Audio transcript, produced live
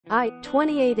I,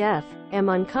 28F, am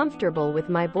uncomfortable with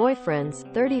my boyfriend's,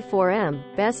 34M,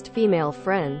 best female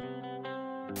friend.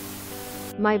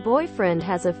 My boyfriend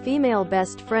has a female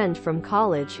best friend from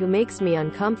college who makes me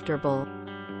uncomfortable.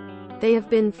 They have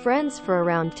been friends for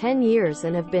around 10 years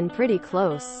and have been pretty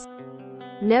close.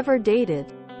 Never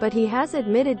dated. But he has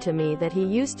admitted to me that he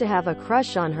used to have a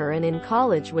crush on her and in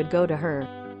college would go to her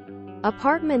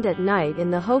apartment at night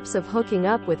in the hopes of hooking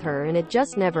up with her, and it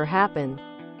just never happened.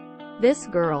 This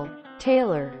girl,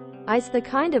 Taylor, is the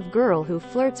kind of girl who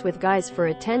flirts with guys for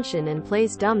attention and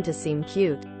plays dumb to seem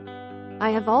cute. I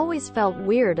have always felt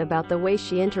weird about the way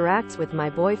she interacts with my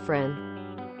boyfriend.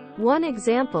 One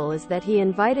example is that he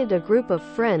invited a group of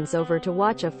friends over to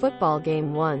watch a football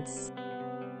game once.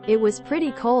 It was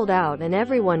pretty cold out and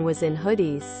everyone was in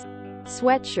hoodies,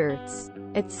 sweatshirts,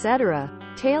 etc.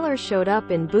 Taylor showed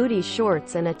up in booty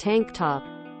shorts and a tank top.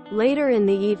 Later in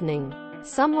the evening,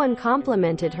 someone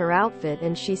complimented her outfit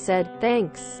and she said,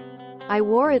 "Thanks. I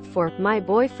wore it for my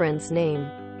boyfriend's name,"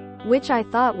 which I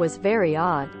thought was very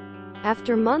odd.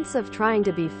 After months of trying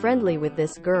to be friendly with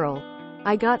this girl,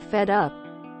 I got fed up.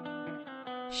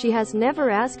 She has never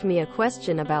asked me a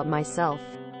question about myself.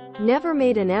 Never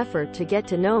made an effort to get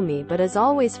to know me, but is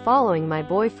always following my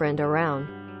boyfriend around.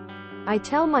 I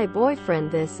tell my boyfriend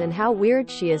this and how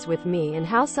weird she is with me and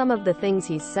how some of the things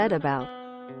he's said about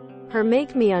her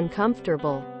make me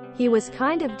uncomfortable. He was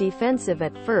kind of defensive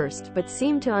at first but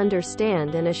seemed to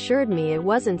understand and assured me it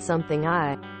wasn't something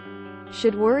I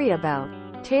should worry about.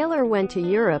 Taylor went to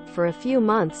Europe for a few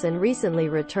months and recently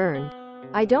returned.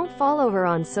 I don't follow her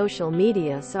on social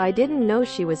media, so I didn't know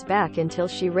she was back until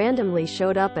she randomly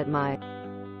showed up at my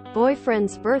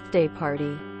boyfriend's birthday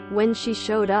party. When she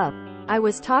showed up, I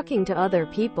was talking to other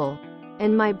people,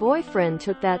 and my boyfriend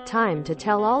took that time to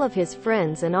tell all of his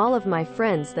friends and all of my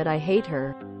friends that I hate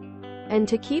her, and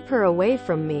to keep her away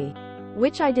from me,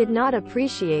 which I did not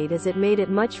appreciate as it made it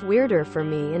much weirder for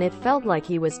me and it felt like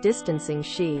he was distancing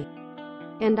she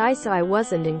and I, so I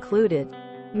wasn't included.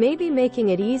 Maybe making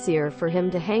it easier for him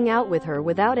to hang out with her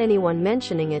without anyone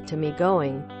mentioning it to me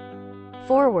going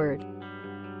forward.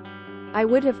 I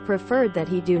would have preferred that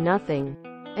he do nothing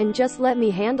and just let me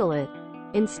handle it,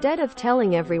 instead of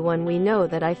telling everyone we know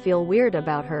that I feel weird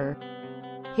about her.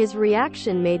 His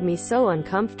reaction made me so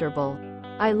uncomfortable.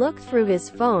 I looked through his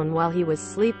phone while he was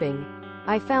sleeping.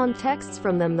 I found texts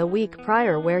from them the week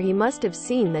prior where he must have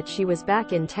seen that she was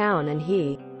back in town and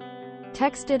he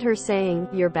texted her saying,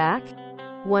 "You're back?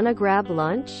 Wanna grab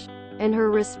lunch?" And her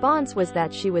response was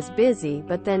that she was busy,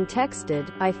 but then texted,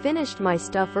 "I finished my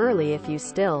stuff early if you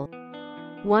still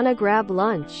wanna grab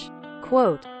lunch."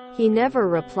 Quote, he never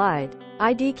replied.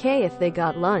 IDK if they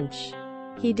got lunch.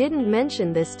 He didn't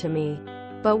mention this to me.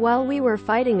 But while we were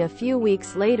fighting a few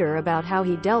weeks later about how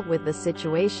he dealt with the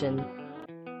situation,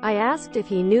 I asked if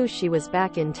he knew she was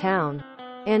back in town.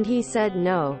 And he said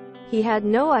no. He had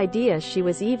no idea she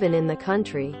was even in the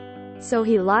country. So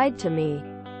he lied to me.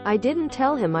 I didn't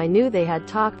tell him I knew they had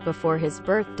talked before his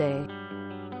birthday.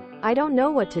 I don't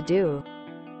know what to do.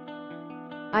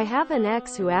 I have an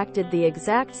ex who acted the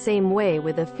exact same way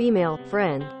with a female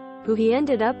friend, who he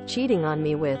ended up cheating on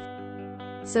me with.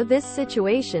 So this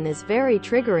situation is very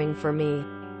triggering for me.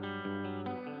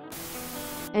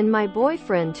 And my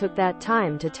boyfriend took that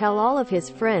time to tell all of his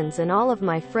friends and all of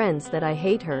my friends that I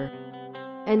hate her,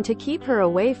 and to keep her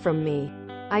away from me.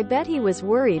 I bet he was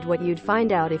worried what you'd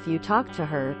find out if you talked to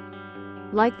her.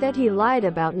 Like that he lied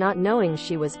about not knowing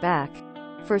she was back.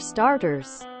 For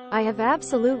starters, I have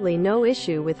absolutely no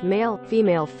issue with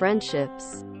male-female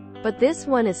friendships. But this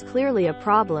one is clearly a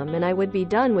problem and I would be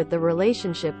done with the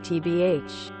relationship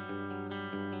tbh.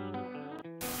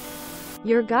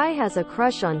 Your guy has a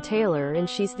crush on Taylor and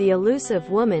she's the elusive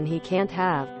woman he can't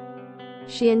have.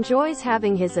 She enjoys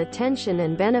having his attention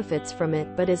and benefits from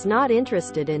it but is not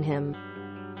interested in him.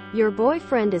 Your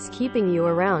boyfriend is keeping you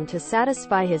around to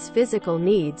satisfy his physical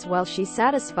needs while she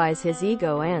satisfies his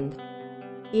ego and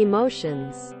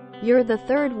emotions. You're the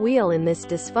third wheel in this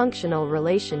dysfunctional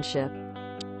relationship.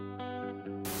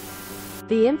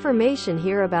 The information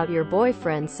here about your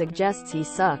boyfriend suggests he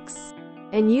sucks.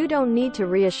 And you don't need to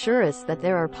reassure us that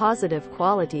there are positive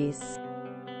qualities.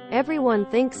 Everyone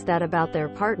thinks that about their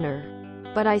partner.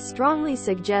 But I strongly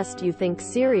suggest you think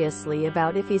seriously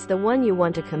about if he's the one you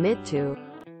want to commit to.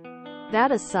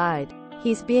 That aside,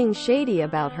 he's being shady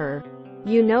about her.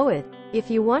 You know it. If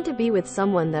you want to be with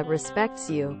someone that respects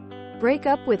you, break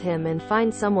up with him and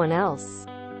find someone else.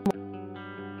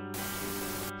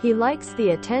 He likes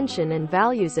the attention and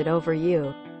values it over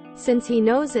you, since he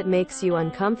knows it makes you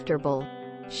uncomfortable.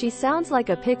 She sounds like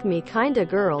a pick-me kinda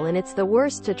girl and it's the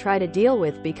worst to try to deal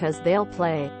with because they'll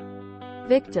play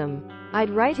victim. I'd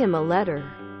write him a letter,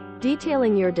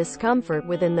 detailing your discomfort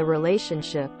within the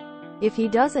relationship. If he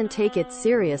doesn't take it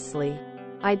seriously,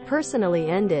 I'd personally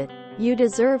end it. You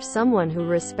deserve someone who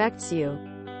respects you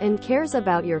and cares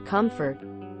about your comfort.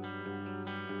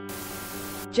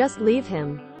 Just leave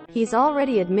him. He's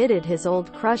already admitted his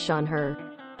old crush on her.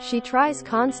 She tries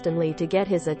constantly to get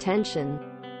his attention.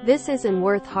 This isn't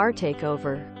worth heartache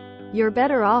over. You're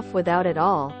better off without it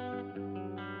all.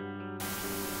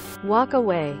 Walk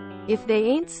away. If they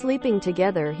ain't sleeping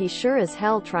together, he sure as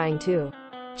hell trying to.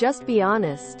 Just be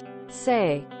honest.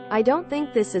 Say, I don't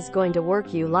think this is going to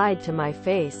work. You lied to my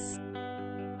face.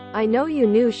 I know you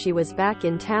knew she was back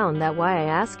in town, that's why I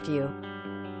asked you.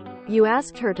 You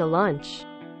asked her to lunch,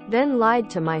 then lied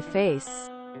to my face.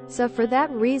 So for that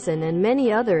reason and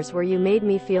many others where you made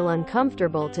me feel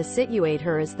uncomfortable to situate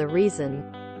her as the reason.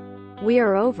 We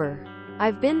are over.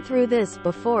 I've been through this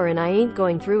before and I ain't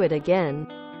going through it again.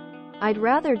 I'd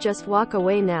rather just walk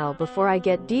away now before I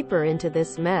get deeper into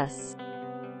this mess.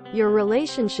 Your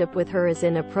relationship with her is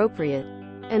inappropriate,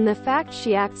 and the fact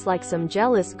she acts like some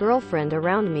jealous girlfriend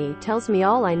around me tells me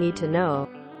all I need to know.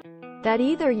 That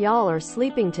either y'all are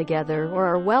sleeping together or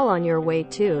are well on your way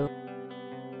to.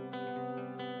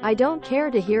 I don't care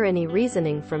to hear any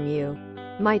reasoning from you.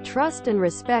 My trust and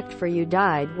respect for you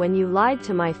died when you lied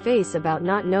to my face about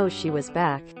not know she was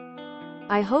back.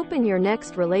 I hope in your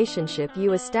next relationship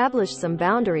you establish some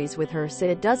boundaries with her so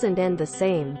it doesn't end the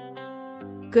same.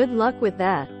 Good luck with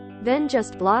that. Then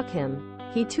just block him.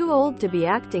 He too old to be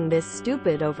acting this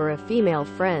stupid over a female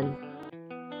friend.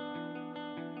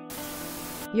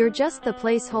 You're just the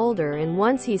placeholder, and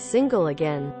once he's single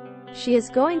again, she is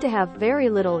going to have very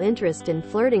little interest in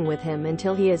flirting with him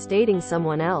until he is dating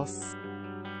someone else.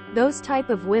 Those type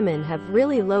of women have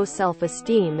really low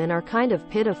self-esteem and are kind of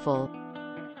pitiful.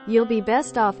 You'll be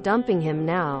best off dumping him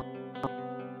now.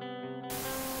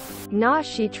 Nah,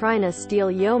 she tryna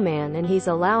steal yo man and he's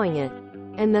allowing it.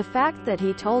 And the fact that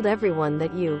he told everyone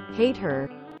that you hate her.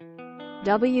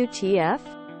 WTF?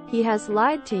 He has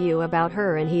lied to you about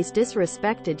her and he's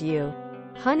disrespected you.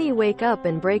 Honey, wake up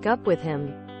and break up with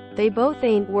him. They both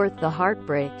ain't worth the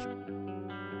heartbreak.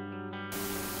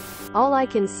 All I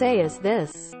can say is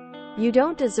this. You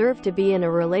don't deserve to be in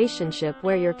a relationship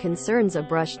where your concerns are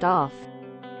brushed off.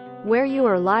 Where you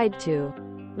are lied to.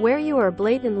 Where you are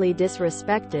blatantly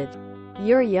disrespected.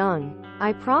 You're young.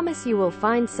 I promise you will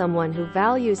find someone who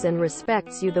values and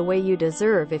respects you the way you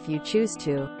deserve if you choose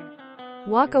to.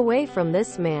 Walk away from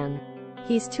this man.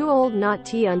 He's too old not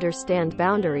to understand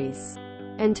boundaries.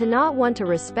 And to not want to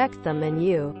respect them, and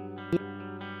you.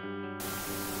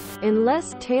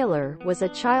 Unless Taylor was a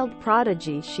child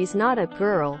prodigy, she's not a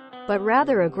girl, but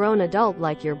rather a grown adult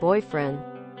like your boyfriend.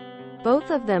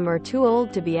 Both of them are too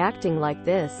old to be acting like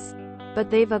this. But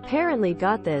they've apparently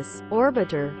got this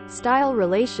orbiter-style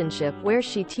relationship where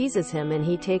she teases him and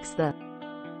he takes the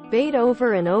bait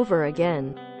over and over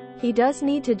again. He does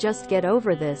need to just get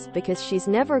over this, because she's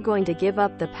never going to give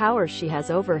up the power she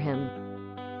has over him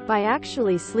by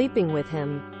actually sleeping with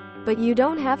him. But you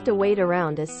don't have to wait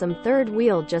around as some third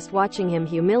wheel just watching him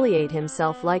humiliate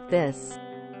himself like this.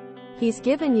 He's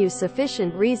given you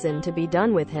sufficient reason to be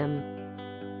done with him.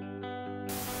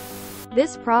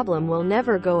 This problem will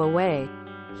never go away.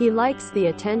 He likes the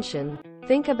attention.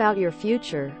 Think about your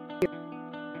future.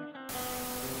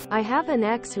 I have an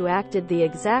ex who acted the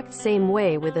exact same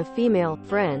way with a female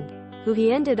friend, who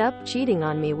he ended up cheating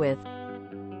on me with.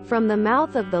 From the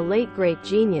mouth of the late great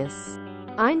genius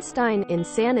Einstein,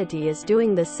 insanity is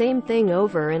doing the same thing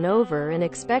over and over and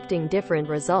expecting different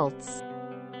results.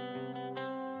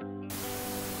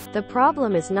 The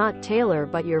problem is not Taylor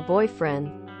but your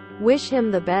boyfriend. Wish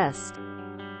him the best.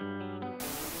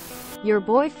 Your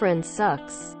boyfriend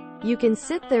sucks. You can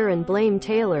sit there and blame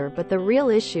Taylor, but the real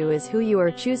issue is who you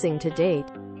are choosing to date.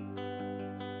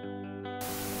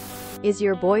 Is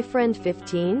your boyfriend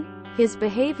 15? His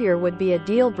behavior would be a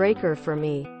deal breaker for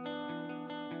me.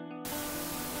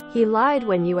 He lied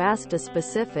when you asked a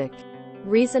specific,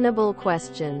 reasonable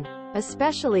question,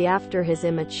 especially after his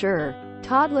immature,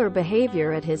 toddler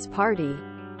behavior at his party.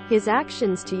 His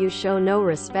actions to you show no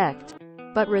respect,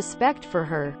 but respect for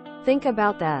her. Think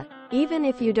about that. Even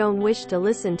if you don't wish to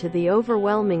listen to the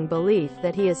overwhelming belief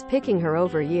that he is picking her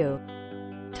over you.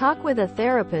 Talk with a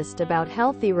therapist about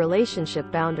healthy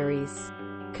relationship boundaries,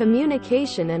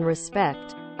 communication and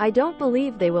respect. I don't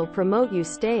believe they will promote you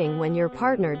staying when your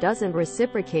partner doesn't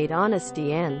reciprocate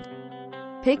honesty and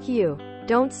pick you.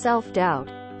 Don't self-doubt.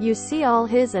 You see all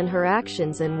his and her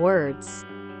actions and words.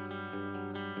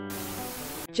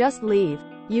 Just leave.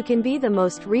 You can be the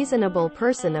most reasonable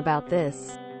person about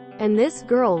this. And this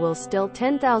girl will still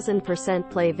 10,000%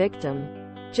 play victim.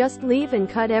 Just leave and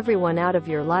cut everyone out of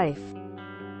your life.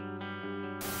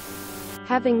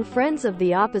 Having friends of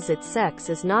the opposite sex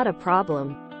is not a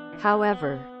problem.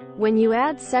 However, when you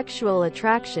add sexual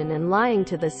attraction and lying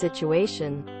to the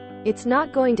situation, it's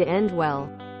not going to end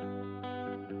well.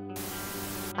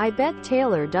 I bet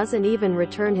Taylor doesn't even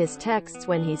return his texts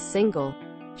when he's single.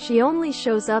 She only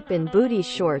shows up in booty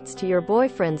shorts to your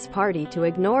boyfriend's party to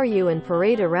ignore you and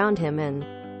parade around him and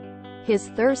his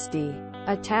thirsty,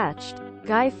 attached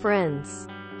guy friends.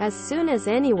 As soon as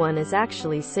anyone is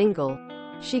actually single,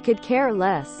 she could care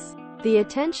less. The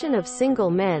attention of single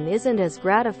men isn't as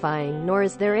gratifying, nor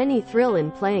is there any thrill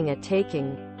in playing at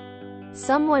taking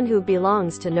someone who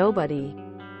belongs to nobody.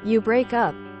 You break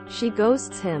up, she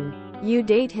ghosts him. You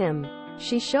date him,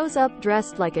 she shows up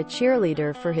dressed like a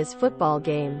cheerleader for his football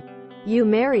game. You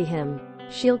marry him,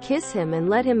 she'll kiss him and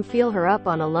let him feel her up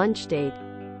on a lunch date.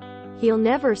 He'll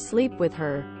never sleep with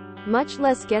her, much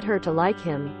less get her to like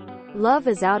him. Love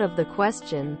is out of the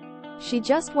question. She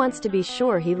just wants to be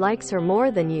sure he likes her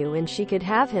more than you, and she could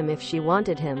have him if she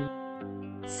wanted him.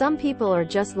 Some people are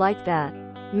just like that.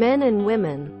 Men and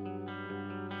women.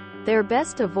 They're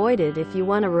best avoided if you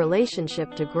want a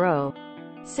relationship to grow.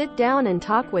 Sit down and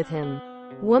talk with him.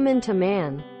 Woman to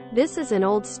man. This is an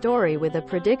old story with a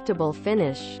predictable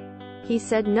finish. He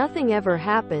said nothing ever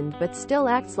happened but still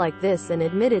acts like this and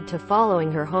admitted to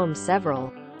following her home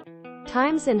several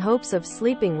times in hopes of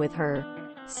sleeping with her.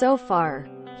 So far,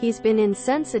 he's been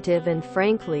insensitive and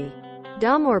frankly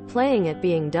dumb, or playing at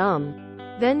being dumb.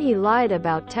 Then he lied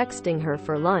about texting her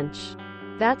for lunch.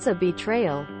 That's a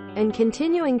betrayal. And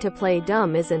continuing to play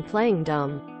dumb isn't playing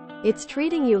dumb. It's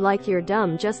treating you like you're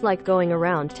dumb, just like going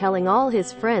around telling all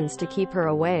his friends to keep her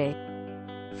away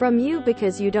from you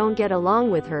because you don't get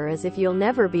along with her, as if you'll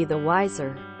never be the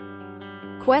wiser.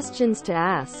 Questions to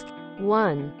ask.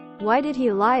 1. Why did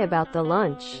he lie about the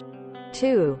lunch?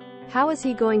 2. How is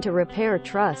he going to repair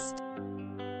trust?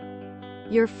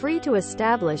 You're free to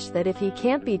establish that if he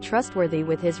can't be trustworthy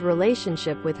with his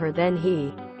relationship with her, then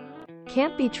he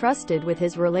can't be trusted with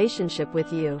his relationship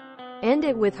with you. End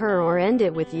it with her or end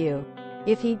it with you.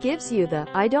 If he gives you the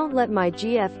 "I don't let my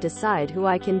GF decide who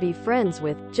I can be friends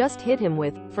with," just hit him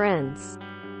with "friends."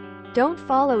 Don't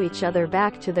follow each other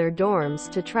back to their dorms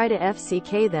to try to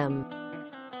FCK them.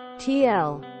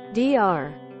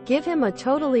 TLDR. Give him a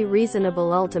totally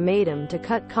reasonable ultimatum to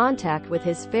cut contact with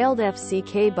his failed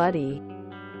FCK buddy.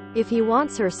 If he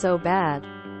wants her so bad,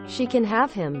 she can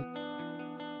have him.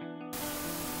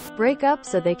 Break up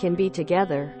so they can be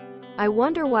together. I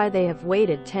wonder why they have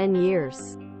waited 10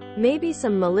 years. Maybe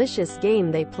some malicious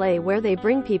game they play where they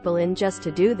bring people in just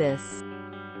to do this.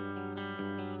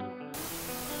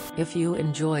 If you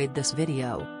enjoyed this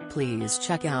video, please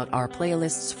check out our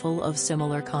playlists full of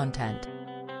similar content.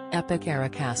 Epic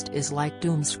Ericast is like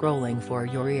doom scrolling for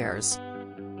your ears.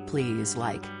 Please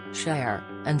like, share,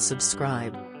 and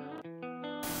subscribe.